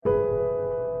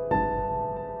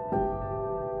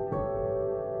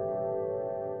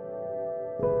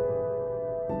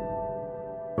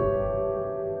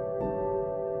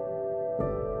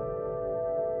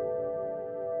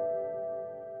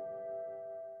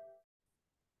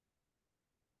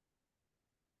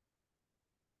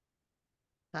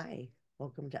Hi,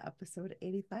 welcome to episode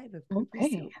 85 of Poopy Okay.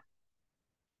 Soup.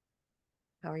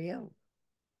 How are you?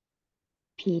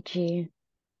 PG.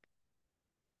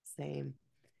 Same.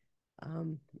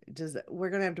 Um, just we're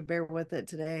gonna have to bear with it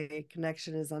today.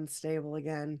 Connection is unstable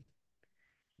again.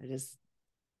 I just,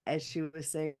 as she was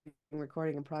saying,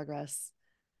 recording in progress,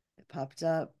 it popped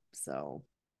up. So,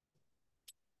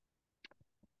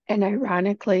 And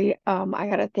ironically, I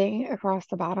got a thing across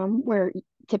the bottom where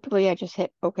typically I just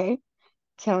hit OK,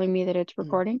 telling me that it's mm,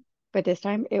 recording. But this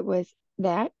time it was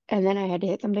that, and then I had to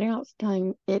hit something else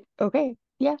telling it OK.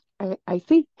 Yeah, I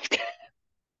see.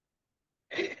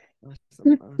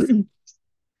 awesome, awesome.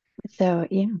 So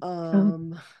yeah. Um,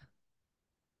 Um,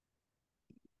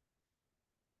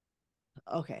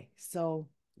 okay, so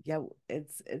yeah,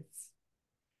 it's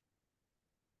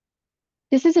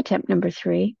this is attempt number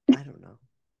three. I don't know.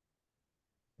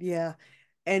 Yeah,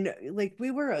 and like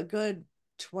we were a good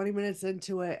 20 minutes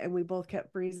into it, and we both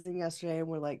kept freezing yesterday, and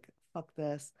we're like, "Fuck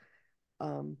this."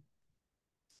 Um,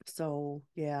 So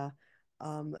yeah,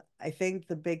 I think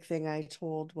the big thing I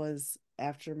told was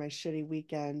after my shitty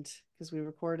weekend, because we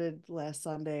recorded last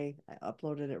Sunday, I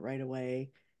uploaded it right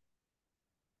away.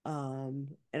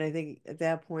 And I think at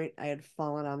that point I had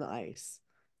fallen on the ice.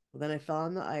 Well, then I fell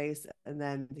on the ice, and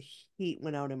then the heat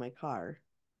went out in my car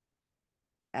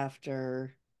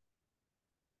after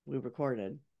we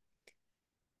recorded.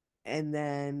 And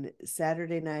then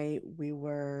Saturday night we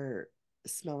were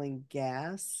smelling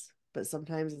gas, but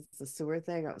sometimes it's a sewer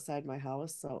thing outside my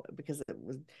house. So because it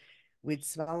was we'd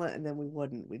smell it and then we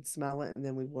wouldn't. We'd smell it and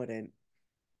then we wouldn't.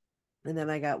 And then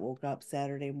I got woke up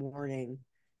Saturday morning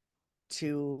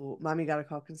to mommy got to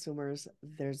call consumers.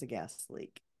 There's a gas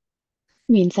leak.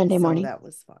 I mean Sunday So morning. that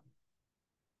was fun.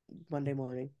 Monday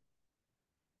morning.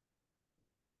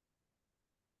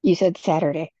 You said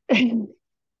Saturday.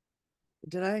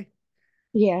 Did I?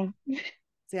 Yeah.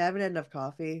 See, I haven't had enough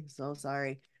coffee, so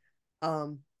sorry.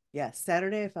 Um, yeah,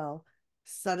 Saturday I fell.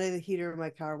 Sunday the heater in my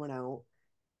car went out,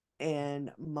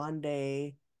 and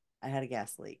Monday I had a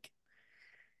gas leak.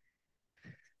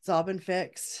 It's all been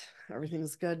fixed.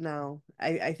 Everything's good now.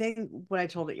 I think when I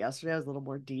told it yesterday, I was a little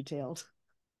more detailed.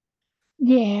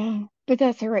 Yeah. But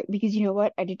that's all right because you know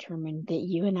what? I determined that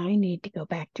you and I need to go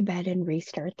back to bed and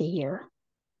restart the year.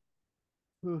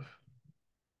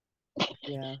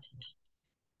 Yeah.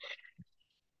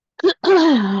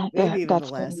 That Maybe even the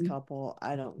that's last good. couple.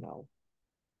 I don't know.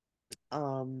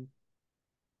 Um,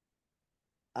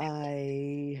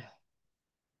 I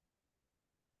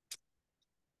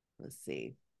let's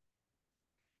see.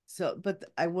 So, but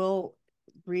I will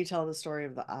retell the story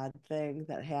of the odd thing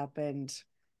that happened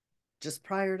just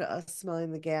prior to us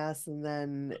smelling the gas, and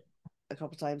then a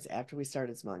couple times after we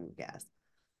started smelling the gas.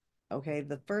 Okay,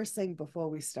 the first thing before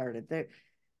we started, there,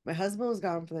 my husband was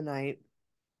gone for the night.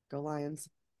 Go Lions!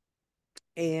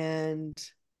 And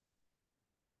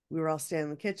we were all standing in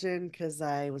the kitchen because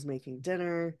I was making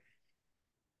dinner,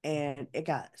 and it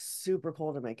got super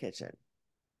cold in my kitchen.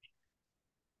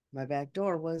 My back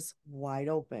door was wide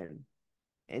open,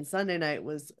 and Sunday night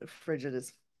was frigid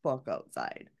as fuck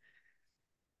outside.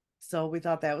 So we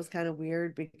thought that was kind of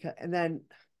weird because, and then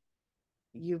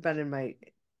you've been in my,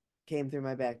 came through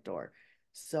my back door.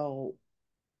 So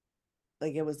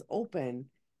like it was open,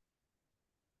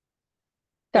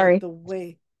 but Sorry.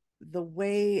 the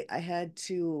way I had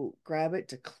to grab it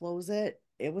to close it,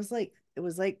 it was like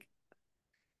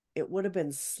it would have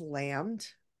been slammed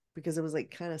because it was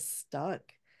like kind of stuck.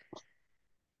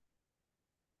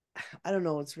 I don't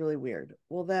know, it's really weird.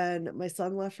 Well, then my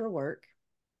son left for work,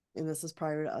 and this is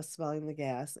prior to us smelling the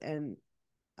gas, and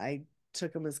I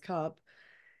took him his cup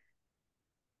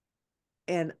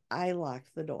and I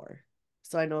locked the door.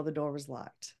 So I know the door was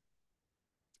locked.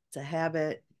 It's a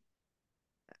habit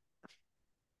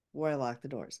where I lock the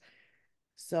doors.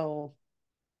 So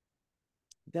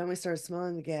then we started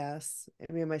smelling the gas, and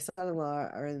me and my son-in-law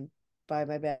are in by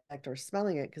my back door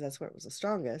smelling it because that's where it was the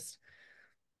strongest.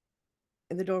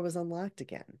 And the door was unlocked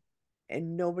again,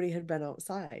 and nobody had been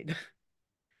outside.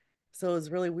 So it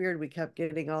was really weird. We kept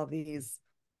getting all these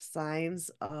signs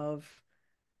of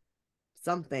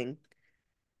something,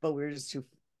 but we were just too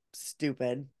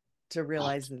stupid to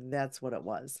realize that that's what it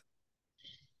was.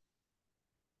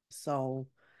 So,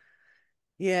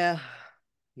 yeah,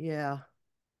 yeah,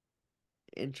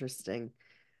 interesting.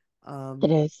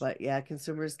 It is. But yeah,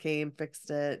 consumers came, fixed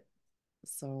it.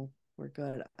 So we're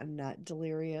good. I'm not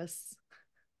delirious.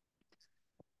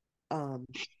 Um,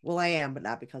 well, I am, but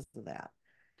not because of that.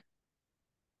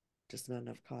 Just not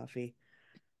enough coffee.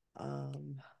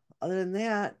 Um, Other than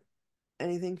that,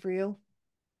 anything for you?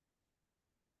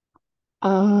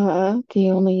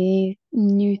 The only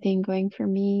new thing going for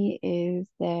me is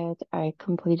that I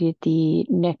completed the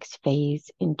next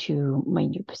phase into my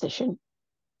new position.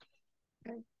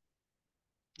 Okay.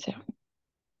 So,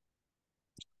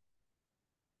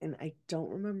 And I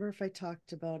don't remember if I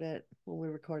talked about it when we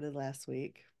recorded last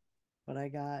week, but I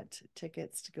got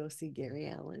tickets to go see Gary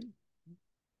Allen.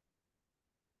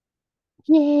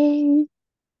 yay.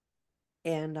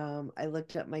 And I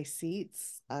looked at my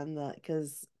seats on the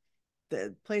because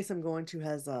the place I'm going to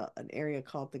has an area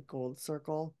called the Gold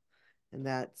Circle, and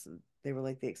that's they were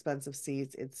like the expensive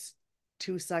seats. It's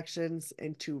two sections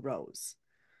and two rows,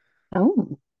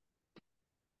 Oh,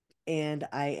 and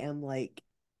I am like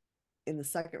in the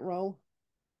second row,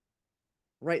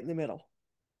 right in the middle.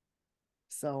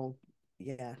 So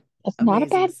yeah, that's not a amazing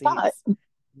bad spot. seats.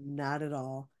 Not at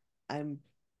all. I'm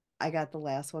I got the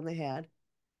last one they had,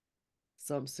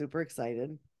 so I'm super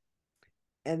excited.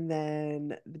 And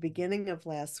then the beginning of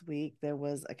last week, there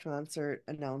was a concert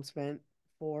announcement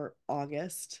for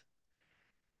August.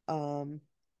 Um,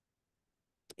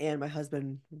 and my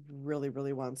husband really,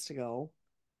 really wants to go.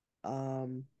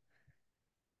 Um,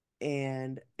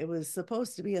 and it was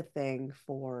supposed to be a thing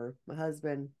for my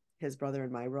husband, his brother,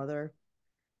 and my brother.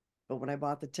 But when I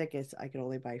bought the tickets, I could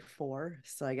only buy four.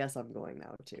 So I guess I'm going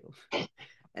now too.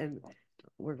 And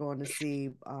we're going to see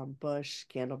Bush,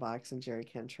 Candlebox, and Jerry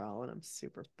Cantrell, and I'm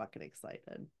super fucking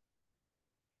excited.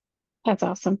 That's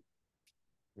awesome.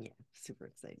 Yeah, super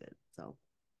excited. So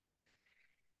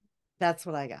that's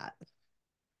what I got.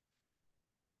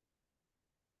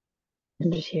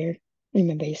 I'm just here in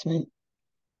my basement.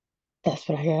 That's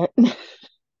what I got.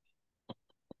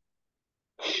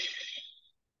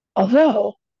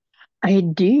 Although I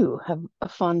do have a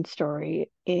fun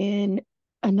story in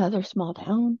another small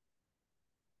town.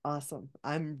 Awesome.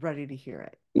 I'm ready to hear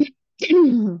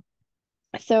it.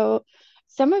 So,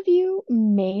 some of you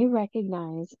may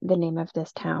recognize the name of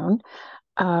this town,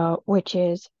 which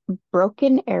is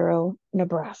Broken Arrow,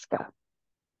 Nebraska.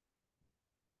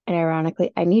 And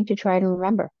ironically, I need to try to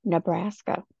remember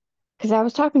Nebraska because I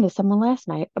was talking to someone last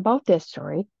night about this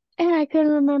story and I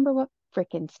couldn't remember what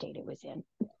freaking state it was in.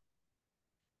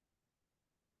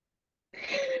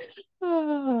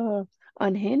 Oh,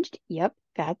 unhinged? Yep,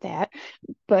 got that.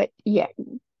 But yeah,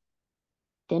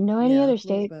 didn't know any Yeah, other a little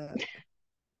state. bit.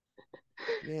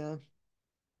 Yeah,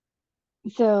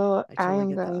 So I totally I'm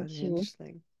get the going to. unhinged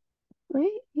thing.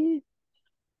 Right? Yeah.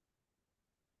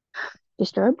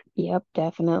 Disturbed? Yep,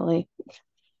 definitely.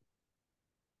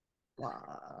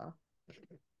 Wow.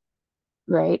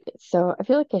 Right. So I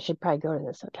feel like I should probably go to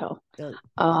this hotel.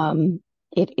 Uh,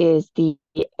 It is the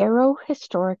Arrow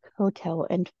Historic Hotel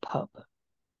and Pub.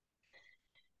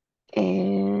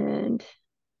 And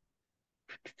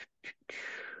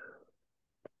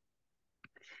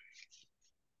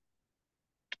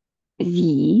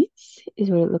these is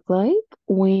what it looked like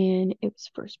when it was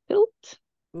first built.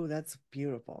 Ooh, that's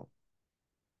beautiful.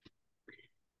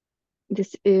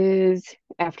 This is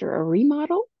after a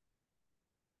remodel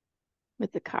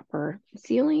with the copper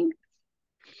ceiling.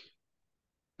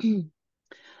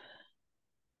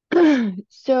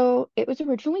 So it was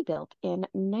originally built in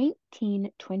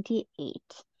 1928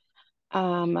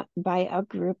 by a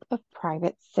group of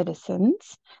private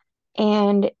citizens,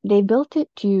 and they built it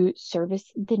to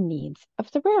service the needs of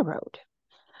the railroad.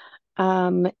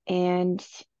 And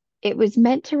it was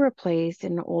meant to replace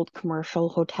an old commercial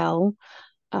hotel.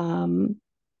 Um,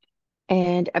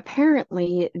 and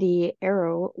apparently, the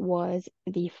Arrow was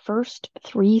the first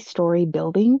three-story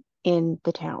building in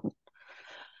the town.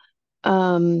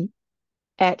 Um,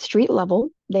 at street level,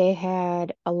 they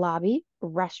had a lobby, a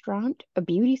restaurant, a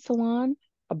beauty salon,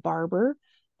 a barber,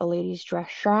 a ladies' dress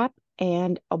shop,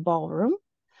 and a ballroom.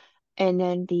 And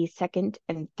then the second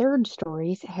and third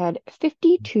stories had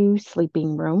 52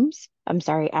 sleeping rooms. I'm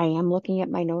sorry, I am looking at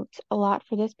my notes a lot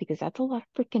for this because that's a lot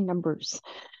of freaking numbers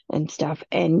and stuff.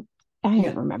 And I ain't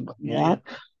Yeah, remembering yeah, yeah.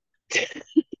 that.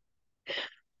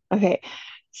 Okay.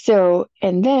 So,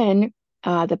 and then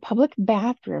the public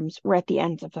bathrooms were at the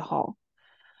ends of the hall.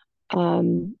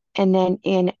 And then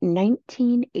in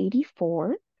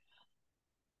 1984,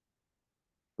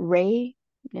 Ray,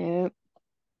 no,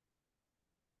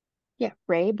 yeah,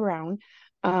 Ray Brown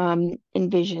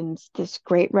envisions this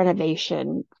great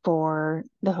renovation for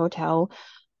the hotel.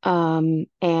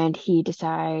 And he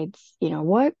decides, you know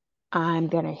what? I'm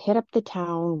gonna hit up the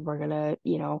town. We're gonna,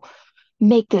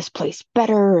 make this place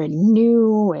better and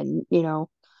new and,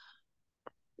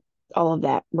 all of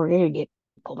that. We're gonna get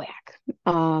people back.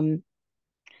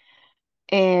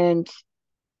 And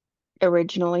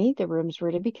originally, the rooms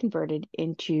were to be converted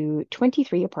into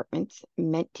 23 apartments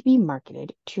meant to be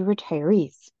marketed to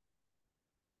retirees.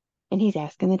 and he's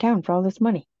asking the town for all this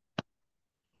money.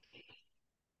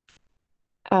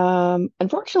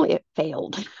 Unfortunately, it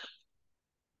failed.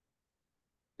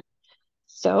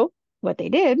 So what they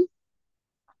did,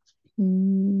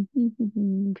 I'm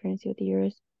trying to see what the year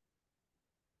is.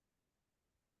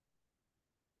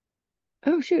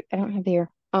 Oh shoot, I don't have the year.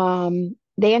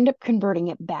 They end up converting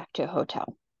it back to a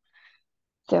hotel.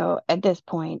 So at this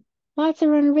point, lots of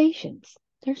renovations.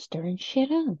 They're stirring shit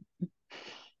up.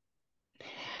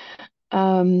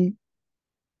 Um,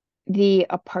 the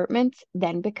apartments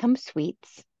then become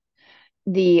suites.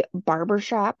 The barber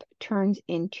shop turns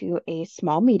into a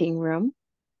small meeting room.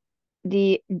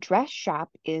 The dress shop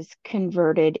is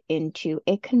converted into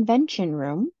a convention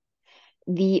room.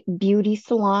 The beauty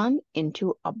salon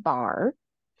into a bar.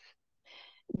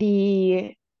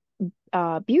 The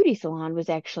beauty salon was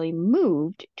actually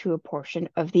moved to a portion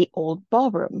of the old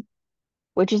ballroom,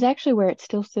 which is actually where it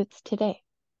still sits today.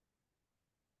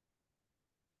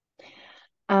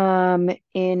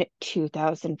 In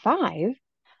 2005,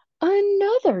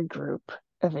 another group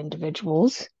of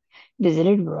individuals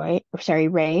visited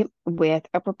Ray with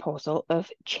a proposal of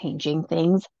changing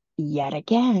things yet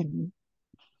again.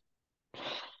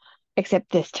 Except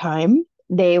this time,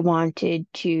 they wanted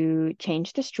to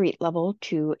change the street level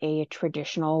to a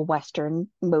traditional Western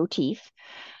motif.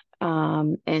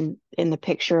 And in the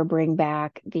picture, bring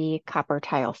back the copper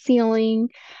tile ceiling.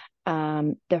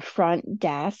 The front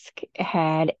desk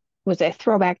was a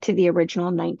throwback to the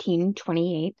original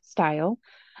 1928 style.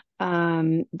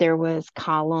 There was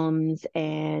columns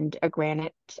and a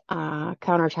granite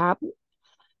countertop.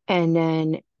 And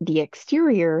then the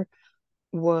exterior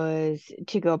was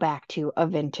to go back to a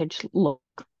vintage look,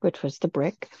 which was the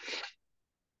brick,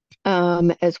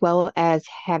 as well as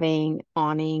having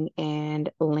awning and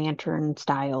lantern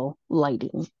style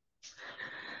lighting.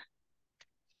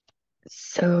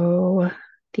 So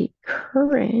the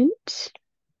current,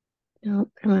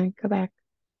 no, come on, go back.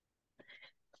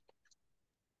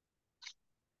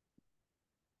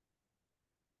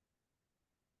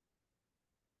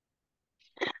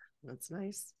 That's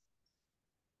nice.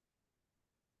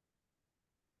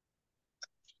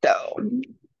 So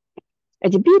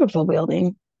it's a beautiful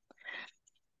building.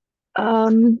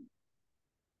 Um,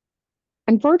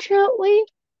 Unfortunately,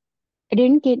 I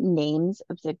didn't get names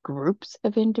of the groups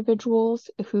of individuals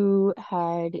who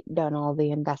had done all the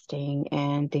investing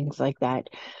and things like that.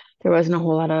 There wasn't a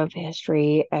whole lot of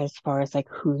history as far as like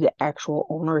who the actual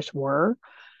owners were.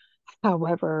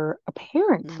 However, Mm.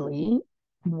 apparently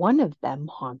one of them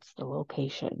haunts the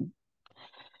location.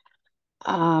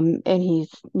 And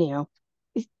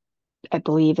I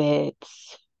believe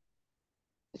it's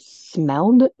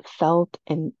smelled, felt,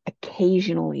 and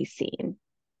occasionally seen,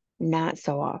 not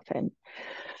so often.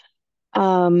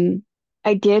 Um,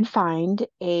 I did find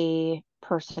a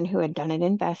person who had done an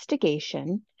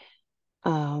investigation.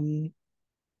 Um,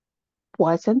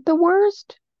 wasn't the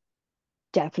worst,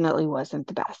 definitely wasn't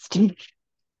the best.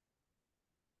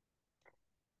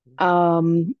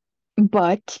 Um,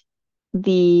 but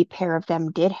the pair of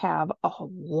them did have a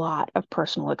whole lot of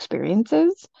personal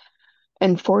experiences.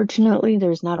 Unfortunately,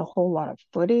 there's not a whole lot of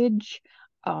footage.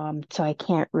 So I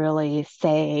can't really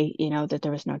say, that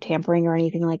there was no tampering or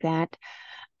anything like that.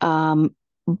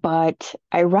 But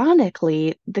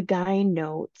ironically, the guy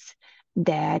notes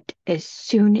that as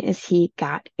soon as he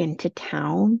got into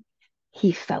town,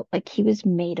 he felt like he was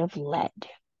made of lead.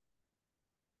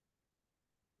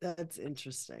 That's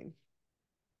interesting.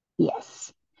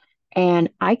 Yes. And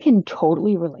I can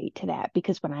totally relate to that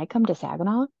because when I come to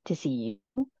Saginaw to see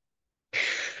you,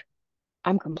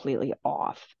 I'm completely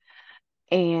off.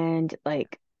 And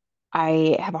like,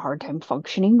 I have a hard time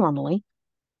functioning normally.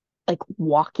 Like,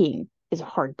 walking is a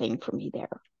hard thing for me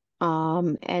there.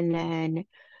 And then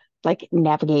like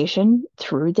navigation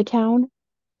through the town,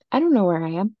 I don't know where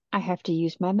I am. I have to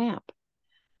use my map.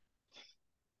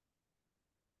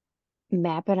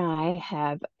 Map and I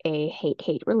have a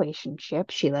hate-hate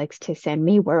relationship. She likes to send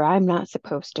me where I'm not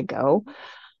supposed to go.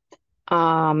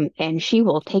 And she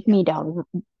will take Yeah. me down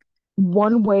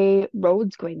one-way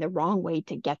roads going the wrong way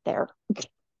to get there.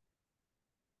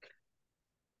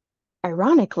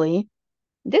 Ironically,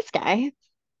 this guy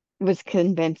was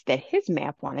convinced that his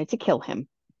map wanted to kill him.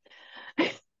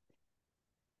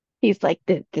 He's like,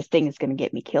 this thing is going to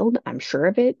get me killed. I'm sure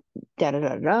of it. Da da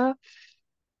da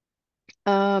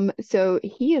da. So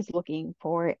he is looking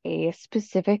for a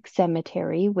specific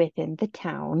cemetery within the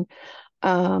town,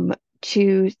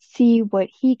 to see what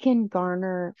he can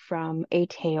garner from a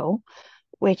tale,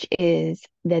 which is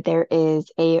that there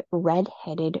is a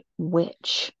red-headed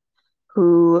witch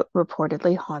who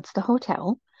reportedly haunts the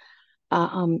hotel.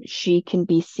 She can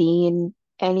be seen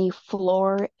any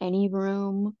floor, any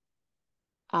room.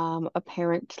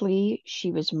 Apparently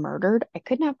she was murdered. I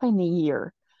could not find the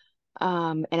year.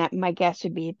 My guess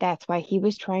would be that's why he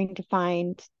was trying to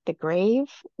find the grave,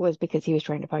 was because he was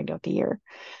trying to find out the year.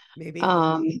 Maybe.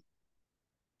 Um,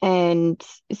 and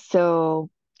so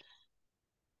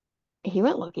he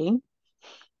went looking,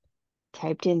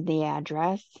 typed in the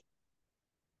address.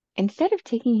 Instead of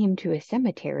taking him to a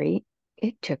cemetery,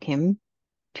 it took him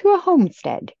to a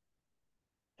homestead.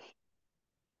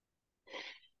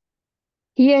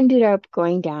 He ended up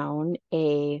going down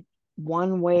a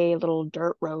one-way little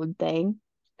dirt road thing,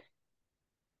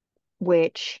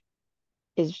 which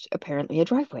is apparently a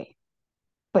driveway,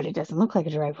 but it doesn't look like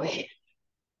a driveway.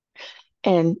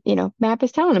 And, map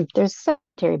is telling him there's a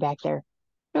cemetery back there.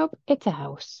 Nope, it's a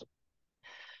house.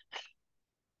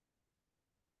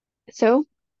 So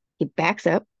he backs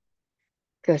up,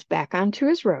 goes back onto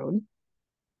his road,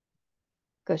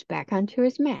 goes back onto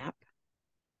his map,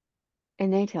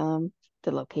 and they tell him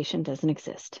the location doesn't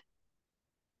exist.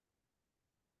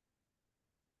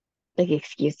 Like,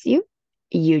 excuse you?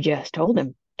 You just told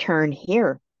him, turn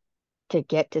here to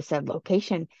get to said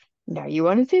location. Now you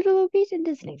want to say the location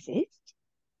doesn't exist?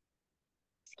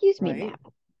 Excuse me, Right. map.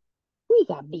 We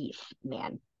got beef,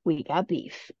 man. We got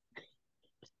beef.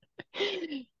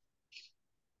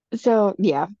 So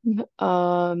yeah,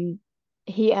 um,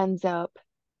 he ends up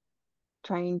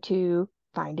trying to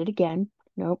find it again.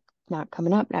 Nope, not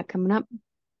coming up, not coming up.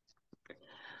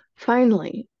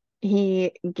 Finally,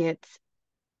 he gets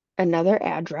another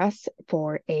address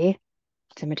for a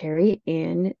cemetery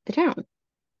in the town.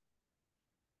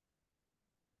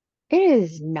 It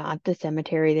is not the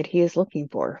cemetery that he is looking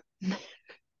for.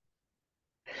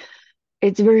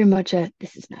 It's very much a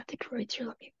this is not the droids you're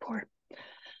looking for.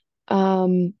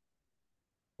 Um,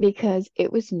 because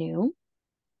it was new.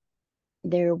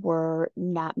 There were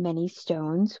not many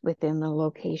stones within the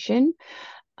location.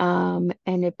 And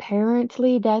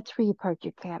apparently that's where you park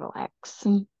your Cadillacs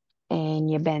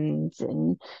and your Benz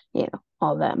and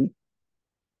all them.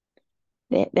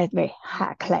 That's very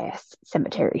high class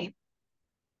cemetery.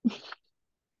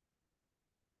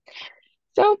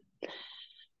 So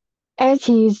as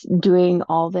he's doing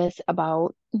all this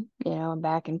about,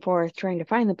 back and forth trying to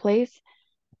find the place,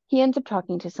 he ends up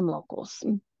talking to some locals.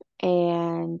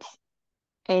 And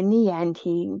in the end,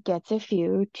 he gets a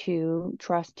few to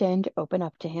trust and open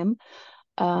up to him.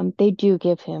 They do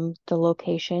give him the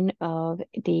location of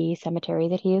the cemetery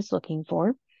that he is looking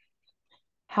for.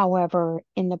 However,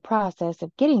 in the process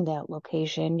of getting that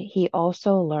location, he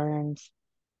also learns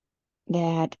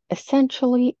that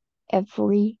essentially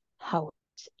every house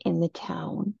in the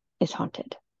town is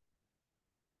haunted.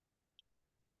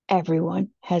 Everyone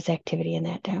has activity in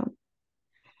that town.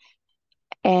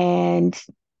 And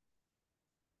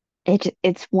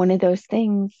it's one of those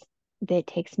things that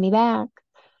takes me back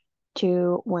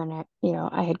to when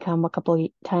I had come a couple of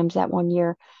times that one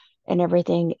year and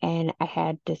everything, and I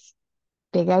had this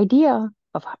big idea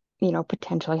of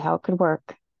potentially how it could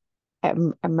work. I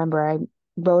remember I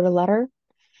wrote a letter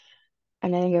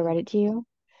and I think I read Mhm. it to you,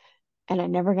 and I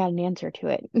never got an answer to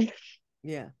it.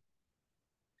 Yeah.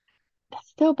 That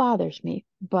still bothers me.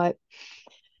 But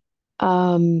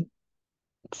um,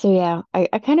 so yeah,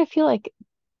 I kind of feel like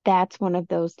that's one of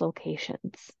those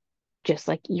locations, just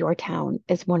like your town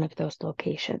is one of those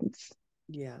locations.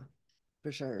 Yeah.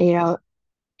 For sure. You know,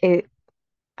 it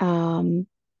um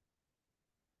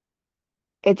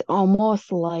it's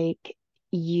almost like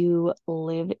you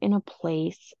live in a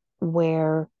place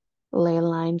where ley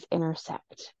lines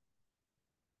intersect.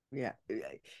 Yeah.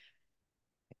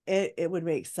 It would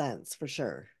make sense for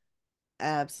sure.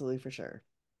 Absolutely for sure.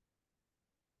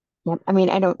 Yep. I mean,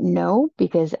 I don't know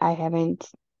because I haven't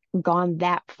gone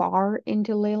that far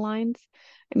into ley lines.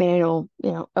 I mean, I know,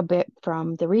 a bit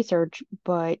from the research,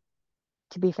 but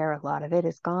to be fair, a lot of it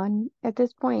is gone at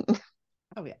this point.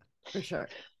 Oh yeah, for sure.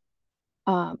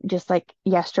 Just like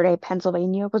yesterday,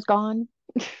 Pennsylvania was gone.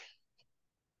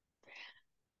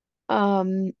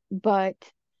 But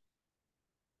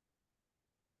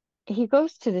he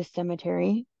goes to the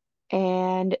cemetery,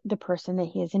 and the person that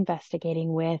he is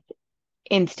investigating with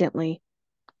instantly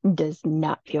does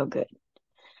not feel good.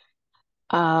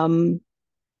 Um,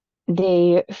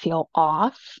 they feel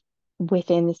off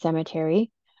within the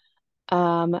cemetery.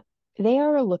 Um, they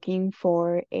are looking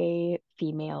for a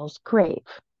female's grave,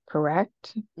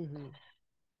 correct? Hmm.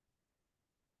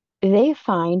 They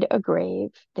find a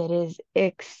grave that is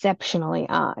exceptionally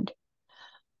odd.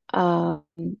 Um,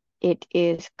 it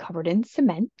is covered in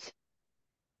cement,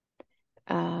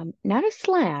 not a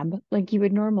slab like you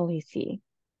would normally see,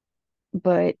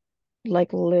 but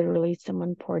like literally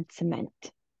someone poured cement.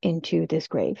 into this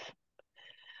grave.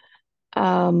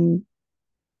 Um,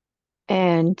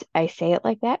 and I say it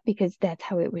like that because that's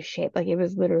how it was shaped. Like it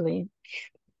was literally,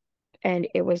 and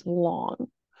it was long.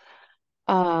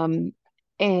 Um,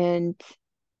 and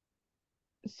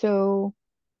so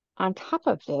on top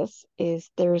of this is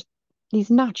there's these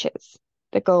notches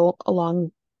that go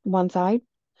along one side,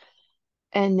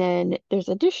 and then there's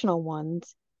additional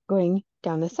ones going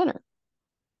down the center.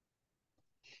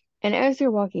 And as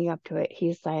you're walking up to it,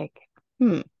 he's like,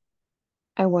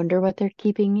 I wonder what they're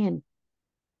keeping in.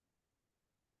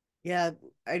 Yeah,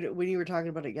 when you were talking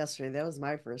about it yesterday, that was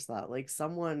my first thought. Like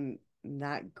someone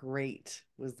not great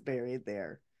was buried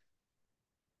there.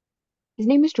 His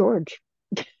name is George.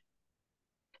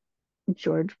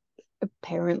 George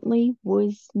apparently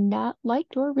was not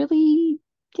liked or really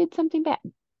did something bad.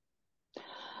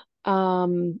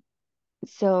 Um,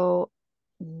 so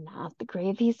not the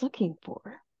grave he's looking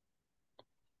for.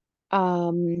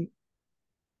 Um,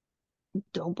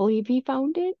 don't believe he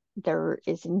found it. There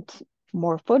isn't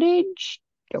more footage,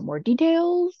 there are more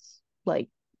details. Like,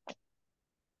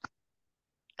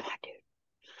 God,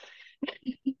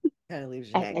 dude. Kind of leaves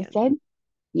you As I hanging. said,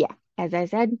 yeah, as I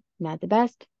said, not the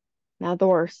best, not the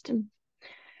worst.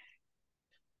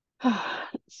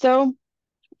 So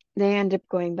they end up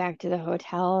going back to the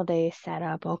hotel. They set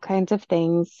up all kinds of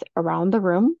things around the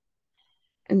room,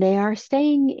 and they are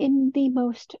staying in the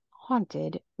most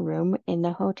haunted room in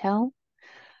the hotel,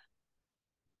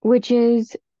 which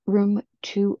is room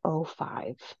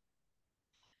 205.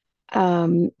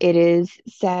 It is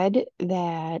said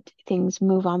that things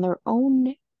move on their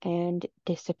own and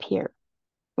disappear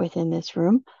within this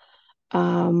room.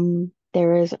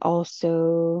 There is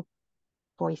also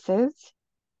voices.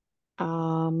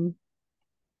 Um,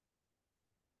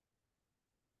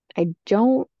 I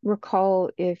don't recall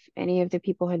if any of the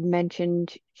people had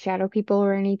mentioned shadow people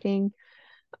or anything.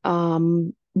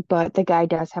 But the guy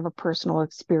does have a personal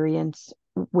experience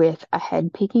with a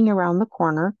head peeking around the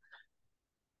corner.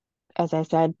 As I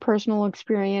said, personal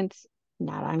experience,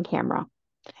 not on camera.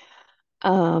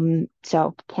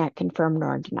 So can't confirm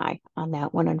nor deny on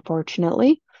that one,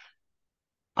 unfortunately.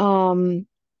 Um,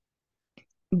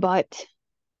 but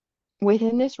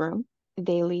within this room,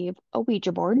 they leave a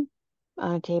Ouija board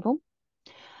on a table.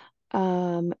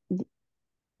 Um,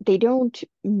 they don't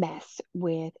mess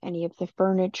with any of the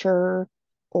furniture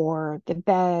or the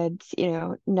beds,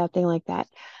 nothing like that.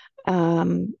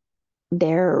 Um,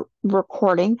 they're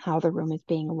recording how the room is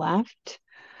being left,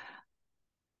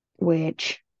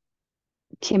 which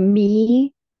to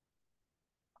me,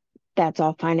 that's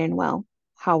all fine and well.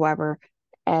 However,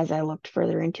 as I looked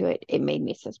further into it, it made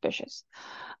me suspicious.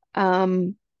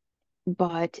 Um,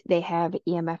 but they have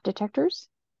EMF detectors.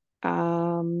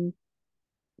 Um,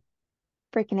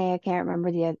 freaking A, I can't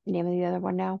remember the name of the other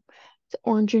one now. It's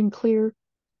orange and clear.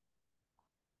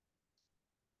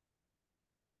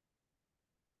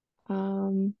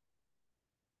 Um,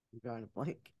 I'm drawing a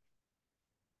blank.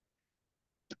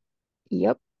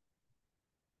 yep,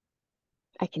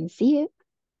 I can see it.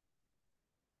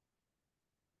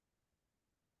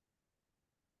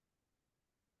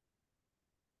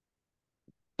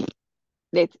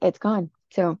 It's gone.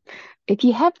 So if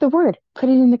you have the word, put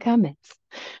it in the comments.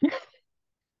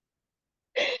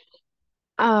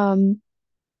 Um,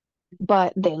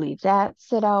 but they leave that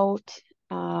sit out.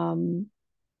 Um,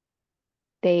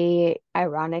 they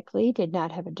ironically did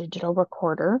not have a digital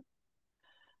recorder.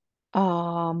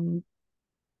 Um,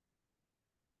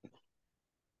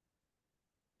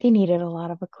 they needed a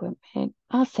lot of equipment.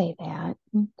 I'll say that.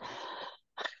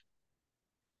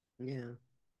 Yeah.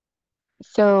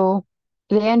 So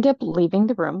they end up leaving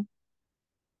the room.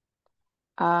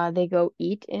 They go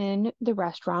eat in the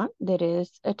restaurant that is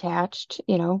attached,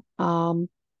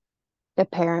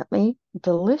 apparently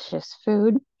delicious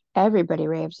food. Everybody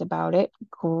raves about it.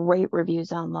 Great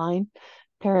reviews online.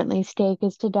 Apparently steak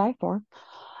is to die for.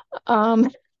 Um,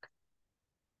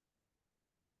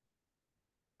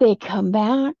 they come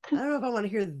back. I don't know if I want to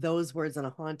hear those words in a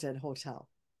haunted hotel.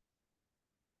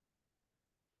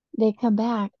 They come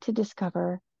back to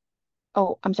discover.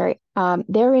 Oh, I'm sorry.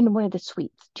 They're in one of the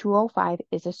suites. 205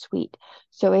 is a suite.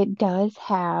 So it does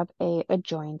have a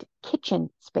adjoined kitchen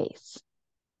space.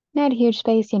 Not a huge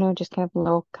space, just kind of a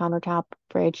little countertop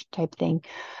fridge type thing.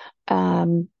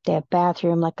 They have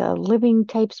bathroom, like a living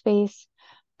type space.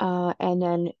 And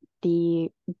then the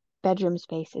bedroom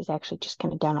space is actually just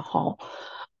kind of down a hall.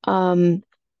 Um,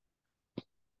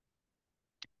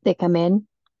 they come in,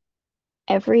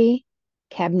 every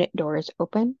cabinet door is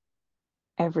open,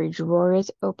 every drawer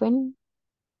is open,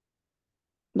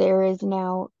 There is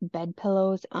now bed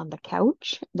pillows on the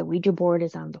couch. The Ouija board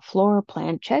is on the floor.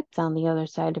 Planchettes on the other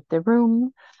side of the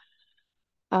room.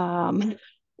 Um,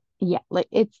 yeah, like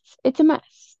it's a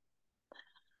mess.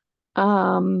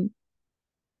 Um,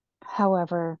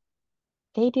 However,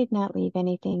 they did not leave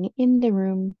anything in the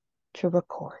room to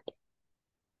record,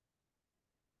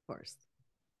 Of course.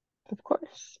 of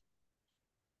course.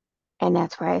 And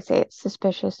that's why I say it's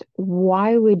suspicious.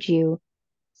 Why would you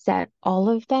set all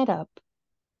of that up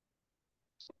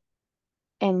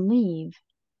and leave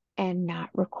and not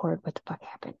record what the fuck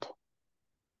happened?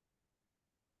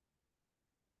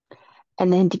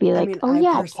 And then to be I like, mean, oh I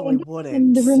yeah, personally came in and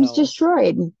wouldn't, the room's so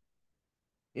destroyed.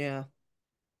 yeah.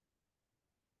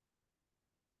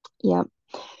 Yep.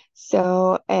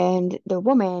 So, and the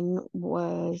woman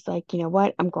was like, you know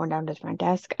what? I'm going down to the front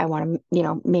desk. I want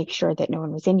to, make sure that no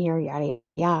one was in here, yada,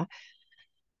 yada.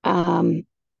 Um,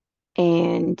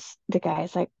 and the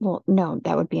guy's like, well, no,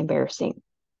 that would be embarrassing.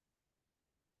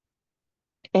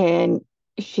 And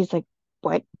she's like,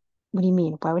 what? What do you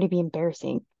mean? Why would it be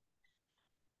embarrassing?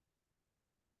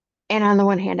 And on the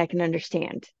one hand, I can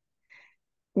understand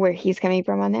where he's coming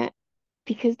from on that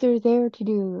because they're there to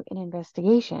do an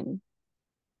investigation.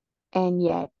 And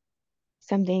yet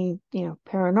something,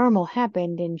 paranormal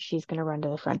happened and she's going to run to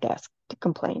the front desk to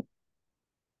complain.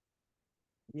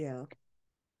 Yeah.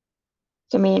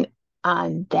 So, I mean,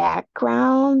 on that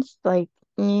grounds, like,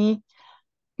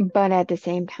 but at the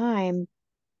same time,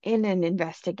 in an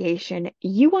investigation,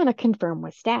 you want to confirm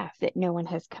with staff that no one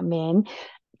has come in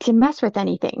to mess with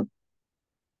anything.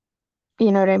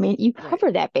 You know what I mean? You Right.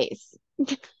 cover that base.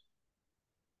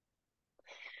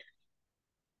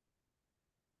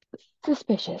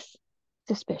 Suspicious.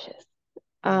 Suspicious.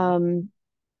 Yeah. Um,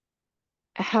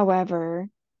 However,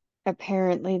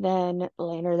 apparently then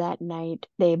later that night,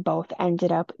 they both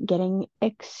ended up getting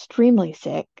extremely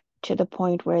sick to the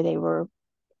point where they were,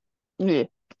 ugh.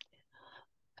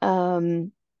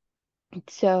 um,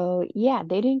 so yeah,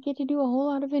 they didn't get to do a whole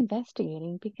lot of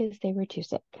investigating because they were too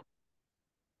sick.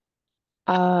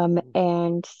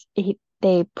 And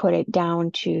they put it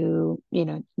down to,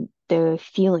 the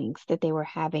feelings that they were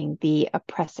having, the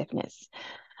oppressiveness.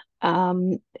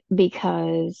 Um,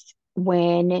 because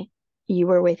when you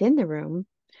were within the room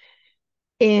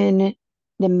in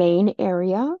the main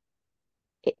area,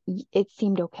 it, it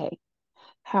seemed okay.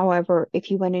 However, if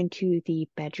you went into the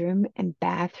bedroom and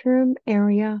bathroom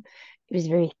area, it was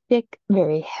very thick,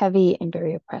 very heavy, and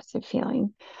very oppressive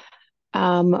feeling.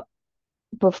 Um,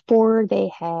 Before they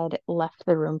had left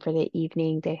the room for the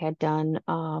evening, they had done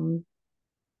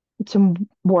some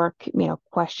work,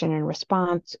 question and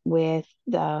response with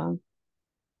the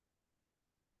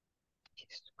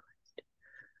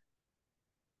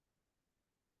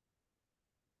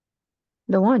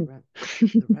The one. rem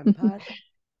the REM pod.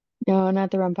 No,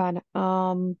 not the REM pod.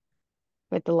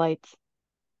 With the lights,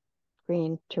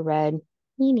 green to red.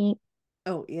 Neat.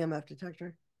 Oh, EMF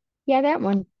detector. Yeah, that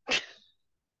one.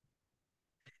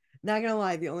 Not gonna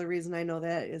lie, the only reason I know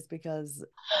that is because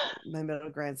my middle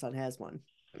grandson has one.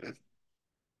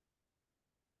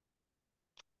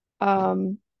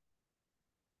 Um,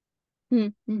 hmm.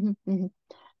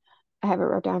 I have it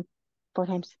wrote down 4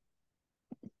 times.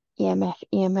 EMF,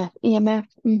 EMF, EMF.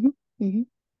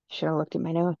 Should have looked at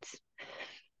my notes.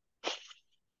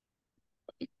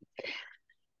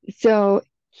 So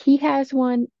he has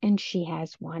one and she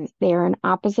has one. They are in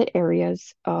opposite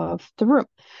areas of the room.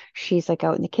 She's like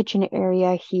out in the kitchen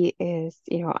area. He is,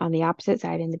 on the opposite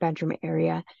side in the bedroom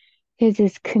area. His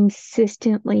is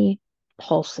consistently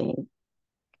pulsing.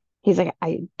 He's like,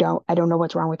 I don't know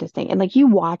what's wrong with this thing. And like you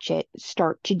watch it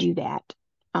start to do that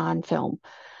on film.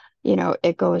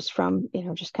 It goes from,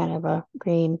 just kind of a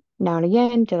green now and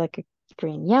again to like a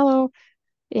green yellow,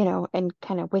 and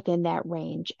kind of within that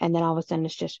range. And then all of a sudden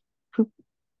it's just poof,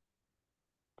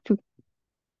 poof,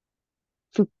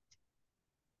 poof,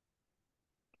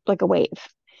 like a wave.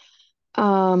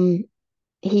 Um,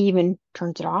 he even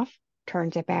turns it off,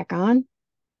 turns it back on.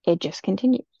 It just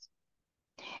continues.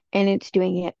 And it's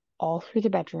doing it all through the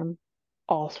bedroom,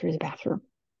 all through the bathroom,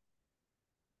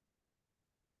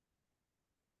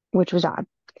 which was odd.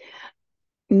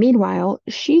 Meanwhile,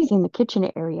 she's in the kitchen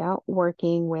area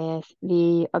working with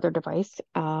the other device,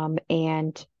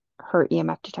 and her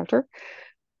EMF detector.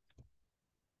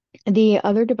 The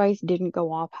other device didn't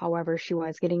go off. However, she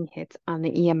was getting hits on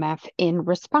the EMF in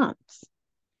response.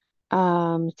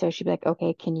 So she'd be like,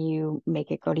 okay, can you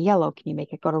make it go to yellow? Can you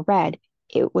make it go to red?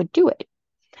 It would do it.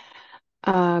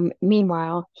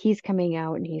 Meanwhile, he's coming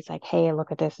out and he's like, hey,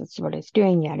 look at this. This is what it's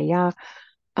doing, yada, yada.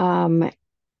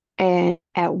 And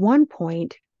at one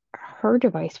point, her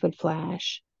device would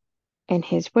flash and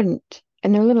his wouldn't.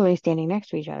 and they're literally standing next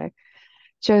to each other.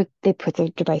 So they put their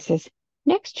devices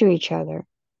next to each other.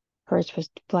 Hers was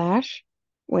to flash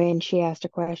when she asked a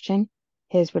question.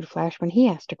 His would flash when he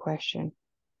asked a question,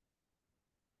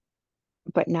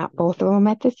 but not both of them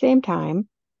Mhm. at the same time.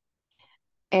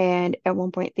 And at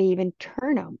one point, they even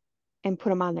turn them and put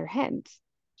them on their heads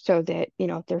so that,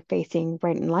 they're facing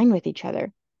right in line with each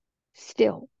other.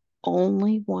 Still,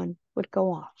 only one would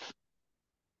go off.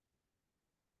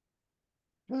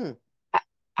 Hmm. I,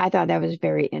 I thought that was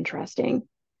very interesting.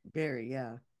 Very,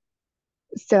 yeah.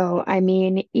 So, I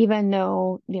mean, even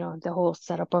though, the whole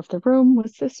setup of the room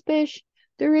was suspicious,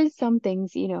 there is some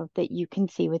things, that you can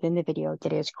see within the video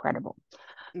that is credible.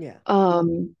 Yeah.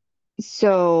 Um,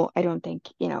 so I don't think,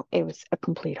 it was a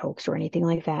complete hoax or anything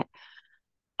like that.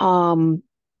 Um,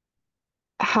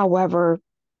 However,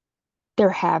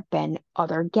 there have been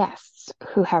other guests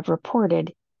who have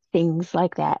reported things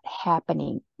like that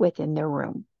happening within their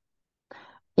room.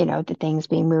 The things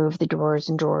being moved, the doors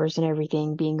and drawers and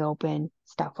everything being open,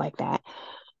 stuff like that.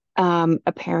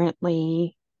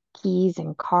 Apparently, keys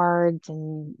and cards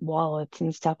and wallets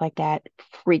and stuff like that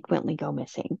frequently go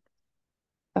missing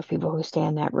of people who stay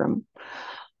in that room.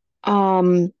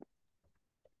 Um,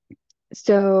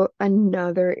 so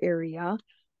another area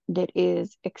that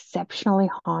is exceptionally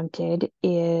haunted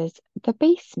is the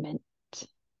basement.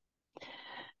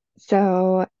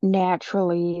 So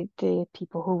naturally, the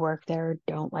people who work there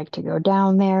don't like to go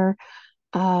down there.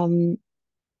 Um,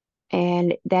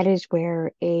 and that is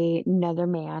where another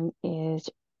man is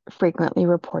frequently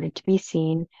reported to be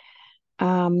seen.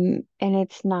 And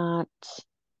it's not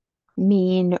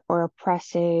mean or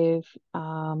oppressive,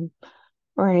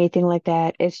 or anything like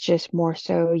that. It's just more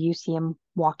so you see him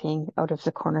walking out of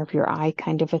the corner of your eye,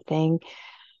 kind of a thing.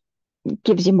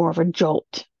 Gives you more of a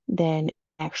jolt than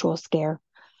actual scare.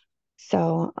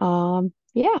 So,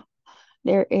 yeah.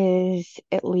 There is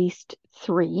at least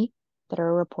three that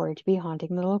are reported to be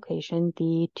haunting the location,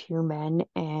 the two men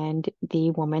and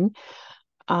the woman.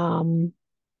 Um,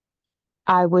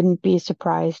 I wouldn't be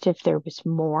surprised if there was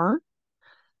more.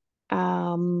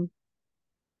 Um,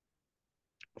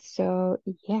 so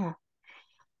yeah.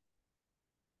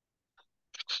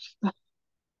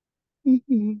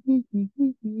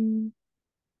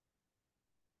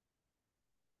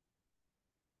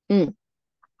 Mm.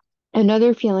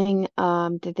 Another feeling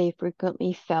that they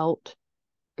frequently felt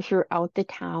throughout the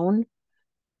town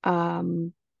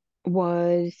um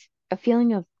was a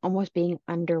feeling of almost being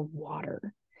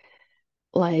underwater.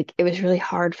 Like it was really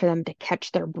hard for them to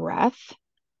catch their breath.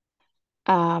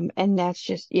 And that's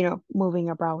just, moving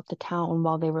about the town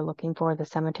while they were looking for the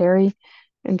cemetery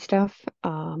and stuff.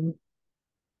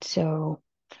 So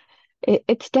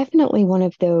it's definitely one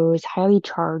of those highly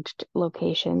charged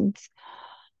locations.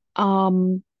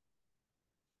 Um,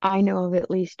 I know of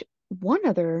at least one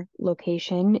other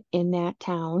location in that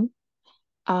town,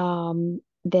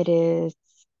 that is,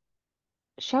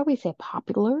 shall we say,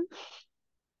 popular.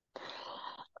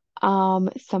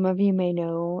 Some of you may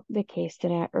know the case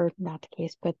that or not the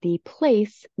case, but the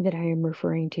place that I am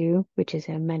referring to, which is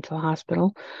a mental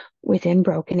hospital within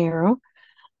Broken Arrow.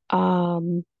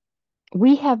 Um,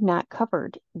 we have not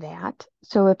covered that.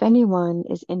 So if anyone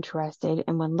is interested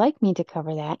and would like me to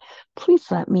cover that, please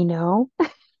let me know.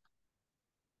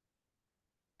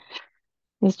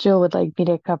 Miss Jill would like me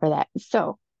to cover that.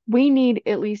 So we need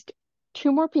at least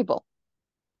two more people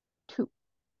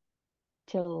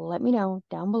to let me know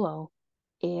down below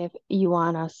if you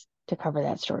want us to cover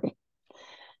that story.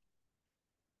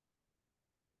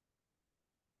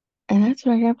 And that's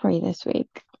what I got for you this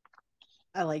week.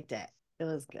 I liked that. It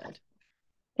was good.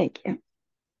 Thank you.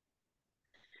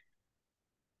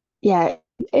 Yeah,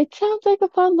 it sounds like a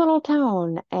fun little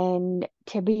town. And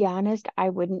to be honest, I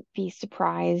wouldn't be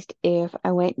surprised if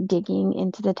I went digging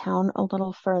into the town a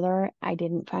little further. I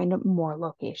didn't find more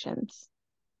locations.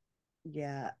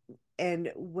 Yeah.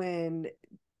 And when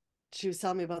she was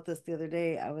telling me about this the other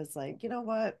day, I was like, you know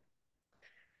what?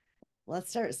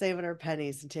 Let's start saving our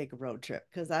pennies and take a road trip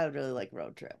because I would really like a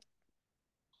road trip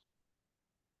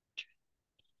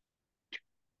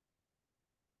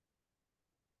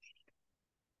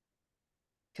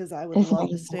because I would As love to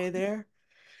many stay there.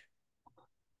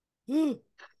 I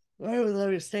would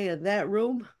love to stay in that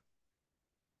room,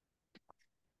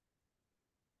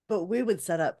 but we would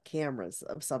set up cameras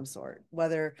of some sort,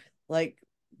 whether like,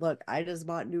 look, I just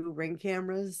bought new Ring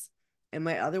cameras and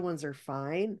my other ones are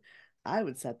fine. I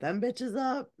would set them bitches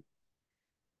up.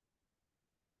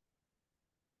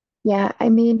 Yeah, I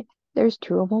mean, there's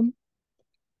two of them.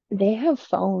 They have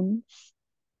phones.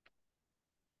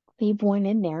 Leave one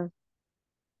in there.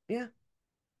 Yeah.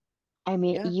 I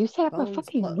mean, Yeah. you set up a Phones,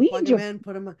 fucking plug them Ouija. in,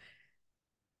 put them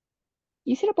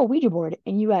You set up a Ouija board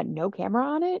and you got no camera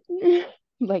on it?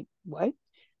 Like, what?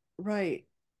 Right.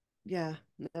 Yeah.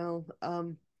 No.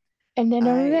 And then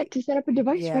none of I that to set up a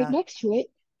device right yeah. next to it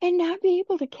and not be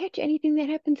able to catch anything that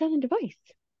happens on the device.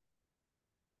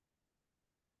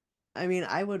 I mean,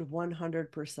 I would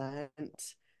 100%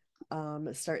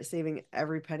 start saving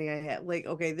every penny I have. Like,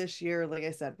 okay, this year, like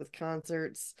I said, with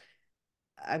concerts,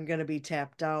 I'm gonna be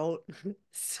tapped out.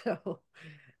 So,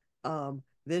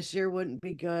 this year wouldn't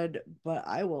be good, but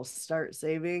I will start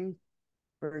saving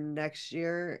for next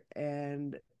year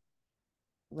and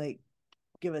like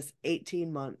give us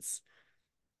 18 months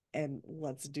and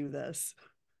let's do this.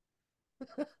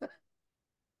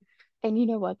 And you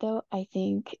know what, though? I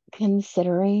think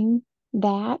considering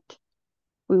that,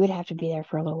 we would have to be there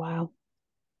for a little while.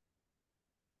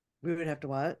 We would have to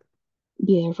what?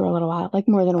 Be there for a little while, like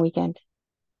more than a Uh, weekend.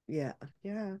 yeah,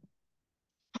 yeah,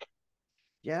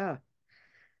 yeah.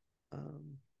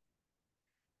 Um,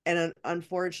 and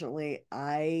unfortunately,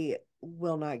 I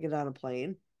will not get on a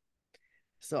plane.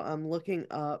 So I'm looking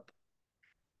up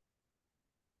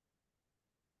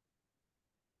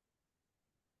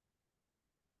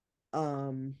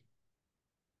um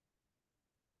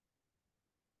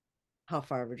how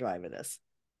far of a drive it is.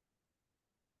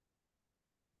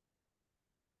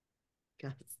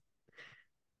 Because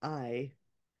I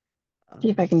See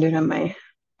if I um can do it on my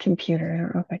computer. I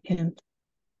don't know if I can.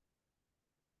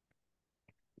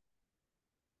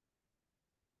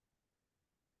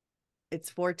 it's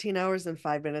 14 hours and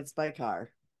 5 minutes by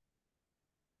car.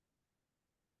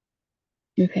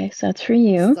 Okay, so that's for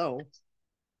you. So,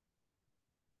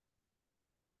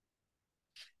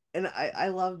 and I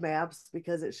love maps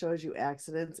because it shows you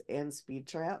accidents and speed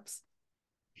traps.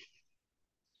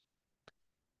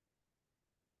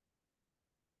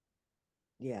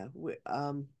 Yeah,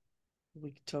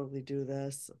 we could totally do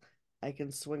this. I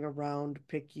can swing around,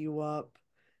 pick you up,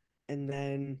 and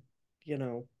then, you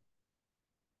know,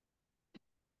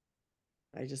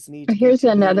 I just need to get Here's to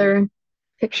you. another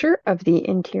picture of the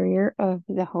interior of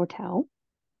the hotel.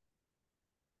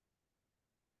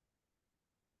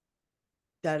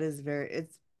 That is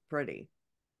it's pretty.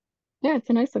 Yeah, it's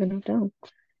a nice looking hotel.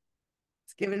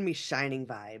 It's giving me Shining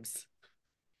vibes.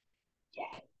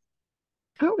 Yeah.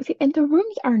 Oh, see, and the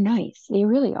rooms are nice. They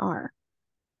really are.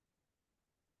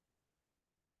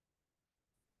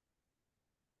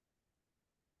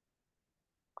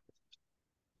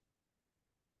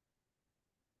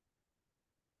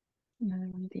 Another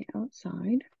one at the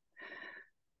outside.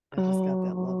 I just got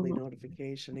that lovely Oh,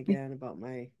 notification again about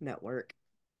my network.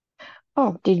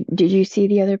 oh, did you see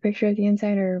the other picture of the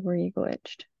inside, or were you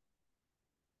glitched?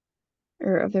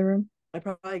 Or of the room? I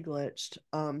probably glitched.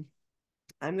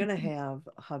 I'm gonna have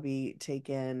hubby take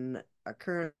in a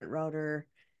current router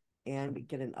and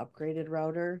get an upgraded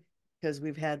router because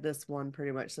we've had this one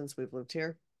pretty much since we've lived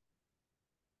here.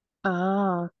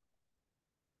 Ah,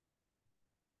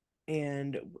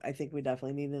 And I think we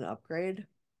definitely need an upgrade.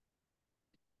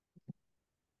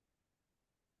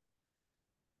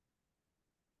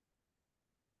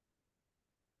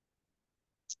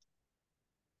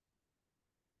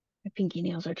 my pinky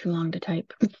nails are too long to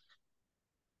type. Look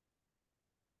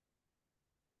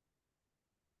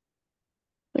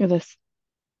at this.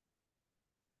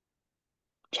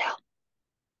 Gel.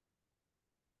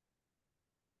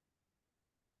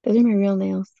 Those are my real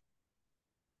nails.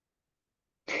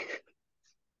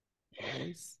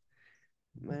 Nice.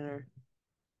 Mine are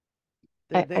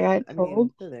they're I there. got I told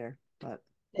mean, they're there, but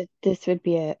that this would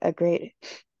be a great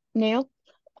nail,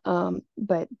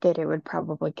 but that it would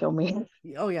probably kill me.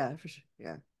 oh yeah, for sure.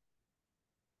 Yeah.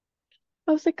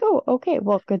 I was like, oh, okay,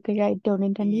 well, good thing I don't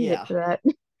intend to use it Yeah. for that.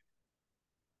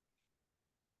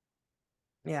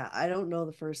 Yeah. I don't know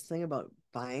the first thing about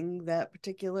buying that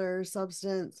particular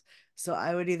substance. So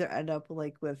I would either end up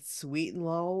like with sweet and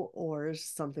low or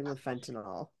something with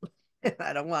fentanyl. And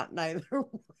I don't want neither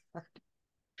one.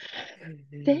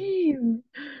 Same,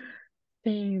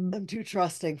 same. I'm too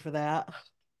trusting for that.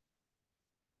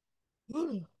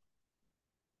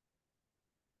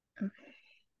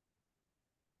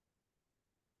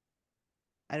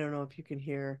 I don't know if you can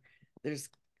hear. There's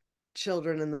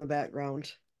children in the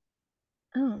background.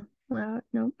 Oh, well,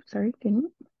 nope, sorry,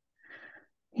 didn't.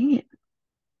 Dang it.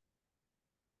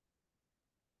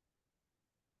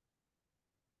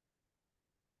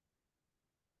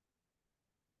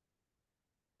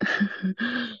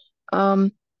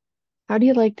 Um, how do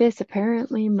you like this?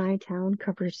 Apparently, my town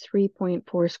covers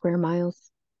 3.4 square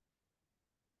miles.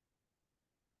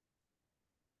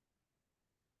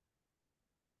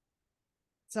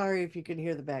 Sorry if you can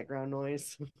hear the background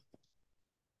noise.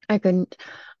 I couldn't.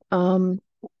 Um,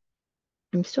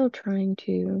 I'm still trying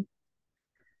to.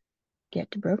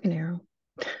 get to Broken Arrow.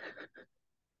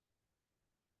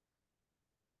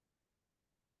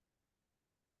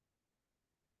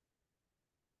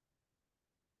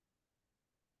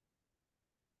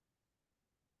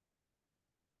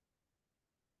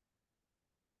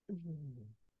 Mhm.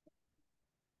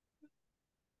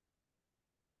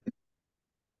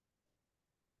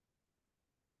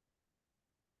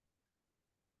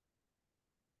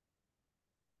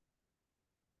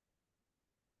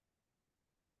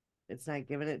 It's not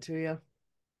giving it to you.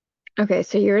 Okay,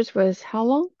 so yours was how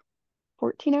long?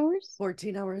 14 hours?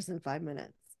 14 hours and 5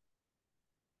 minutes.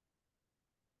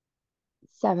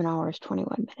 7 hours,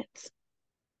 21 minutes.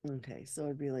 Okay, so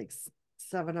it'd be like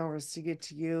 7 hours to get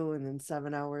to you and then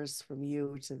 7 hours from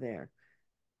you to there.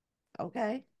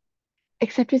 Okay.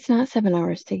 Except it's not 7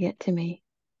 hours to get to me.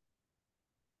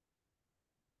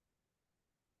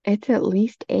 It's at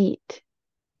least 8.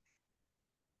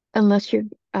 Unless your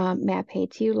map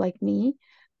hates you like me,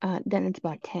 then it's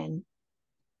about 10,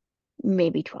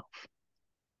 maybe 12.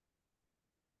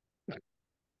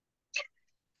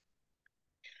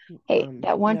 Hey,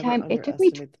 that one Never time it took me,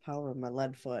 underestimate the power of my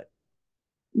lead foot.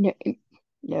 no,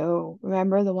 no,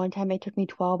 remember the one time it took me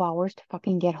 12 hours to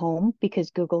fucking get home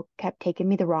because Google kept taking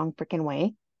me the wrong freaking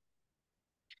way?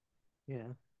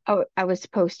 Yeah. I was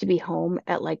supposed to be home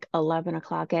at like 11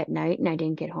 o'clock at night and I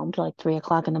didn't get home till like 3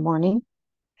 o'clock in the morning.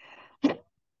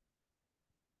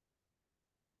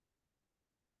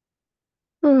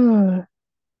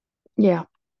 Yeah.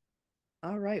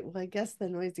 All right. Well, I guess the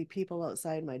noisy people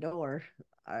outside my door,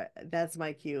 that's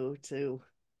my cue to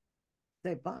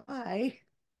say bye.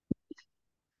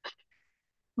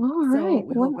 All So right.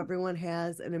 we hope Well, everyone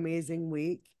has an amazing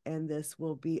week, and this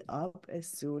will be up as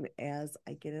soon as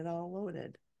I get it all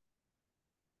loaded.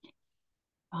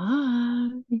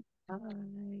 bye. Bye.